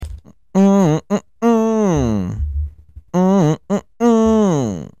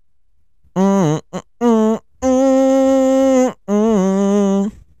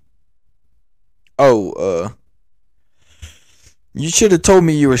Oh, you should have told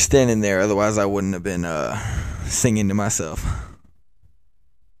me you were standing there, otherwise I wouldn't have been singing to myself.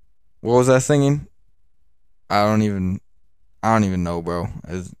 What was I singing? I don't even know, bro.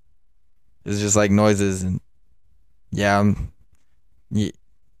 It's just like noises and yeah, yeah,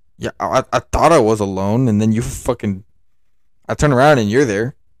 I thought I was alone, and then I turn around and you're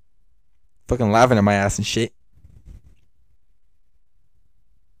there, fucking laughing at my ass and shit.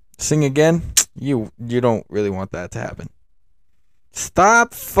 Sing again? You don't really want that to happen.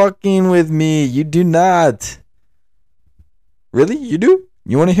 Stop fucking with me. You do not. Really? You do?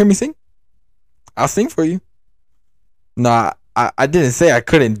 You want to hear me sing? I'll sing for you. Nah, I didn't say I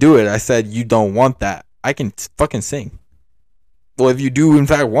couldn't do it. I said you don't want that. I can fucking sing. Well, if you do in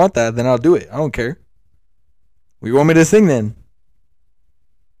fact want that, then I'll do it. I don't care. What you want me to sing then?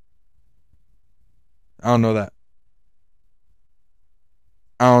 I don't know that.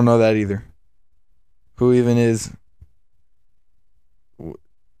 I don't know that either. Who even is?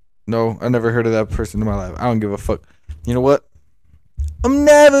 No, I never heard of that person in my life. I don't give a fuck. You know what? I'm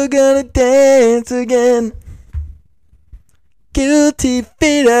never gonna dance again. Guilty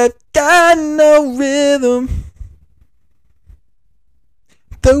feet, I've got no rhythm.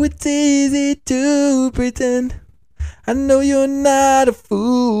 Though it's easy to pretend, I know you're not a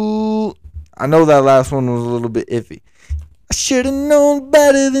fool. I know that last one was a little bit iffy. I should have known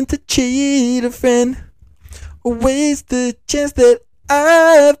better than to cheat a friend or waste the chance that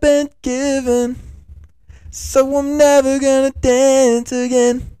I've been given. So I'm never gonna dance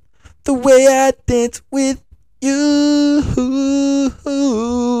again the way I dance with you.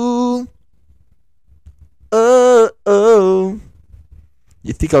 Oh.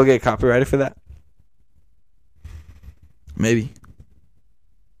 You think I'll get copyrighted for that? Maybe.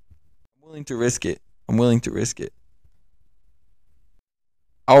 I'm willing to risk it.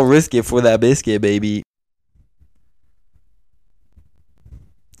 I'll risk it for that biscuit, baby.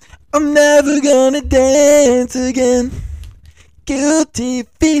 I'm never gonna dance again. Guilty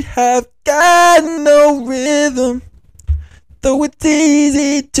feet have got no rhythm. Though it's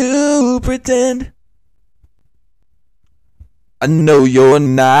easy to pretend, I know you're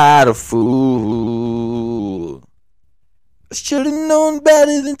not a fool. I should have known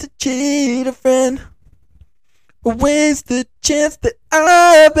better than to cheat a friend or waste the chance that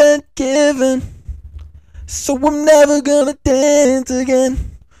I've been given. So I'm never gonna dance again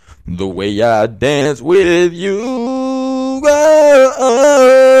the way I dance with you.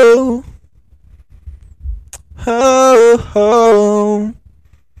 Oh, oh, oh.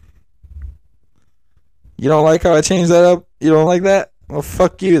 You don't like how I changed that up? You don't like that? Well,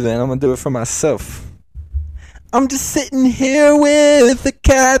 fuck you then. I'm gonna do it for myself. I'm just sitting here with a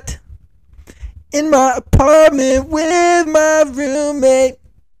cat in my apartment with my roommate.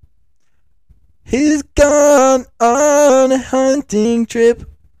 He's gone on a hunting trip.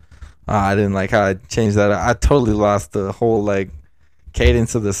 I didn't like how I changed that. I totally lost the whole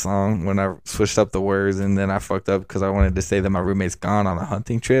cadence of the song when I switched up the words, and then I fucked up because I wanted to say that my roommate's gone on a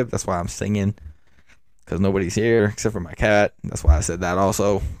hunting trip. That's why I'm singing, because nobody's here except for my cat. That's why I said that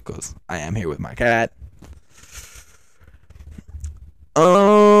also, because I am here with my cat. Oh,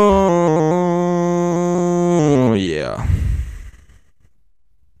 yeah.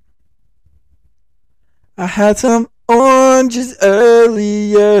 I had some oranges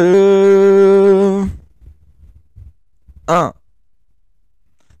earlier.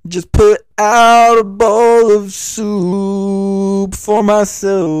 Just put out a bowl of soup for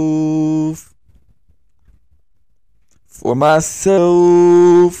myself. For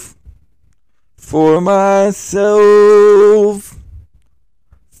myself. For myself.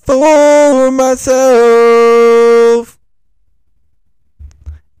 For myself.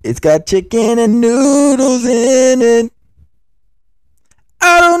 It's got chicken and noodles in it.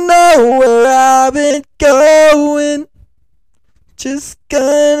 I don't know where I've been going. Just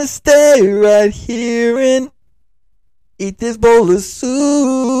gonna stay right here and eat this bowl of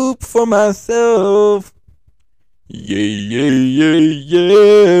soup for myself. Yeah, yeah, yeah,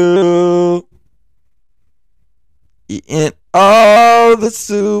 yeah. Eating all the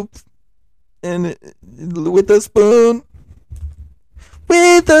soup and with a spoon.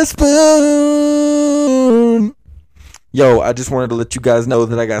 With a spoon. Yo, I just wanted to let you guys know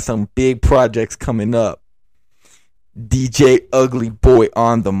that I got some big projects coming up. DJ Ugly Boy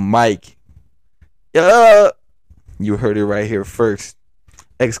on the mic. Yeah, you heard it right here first.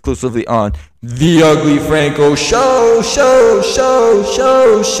 exclusively on The Ugly Franco Show.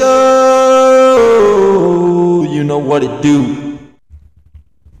 You know what it do.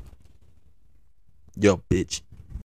 Yo, bitch.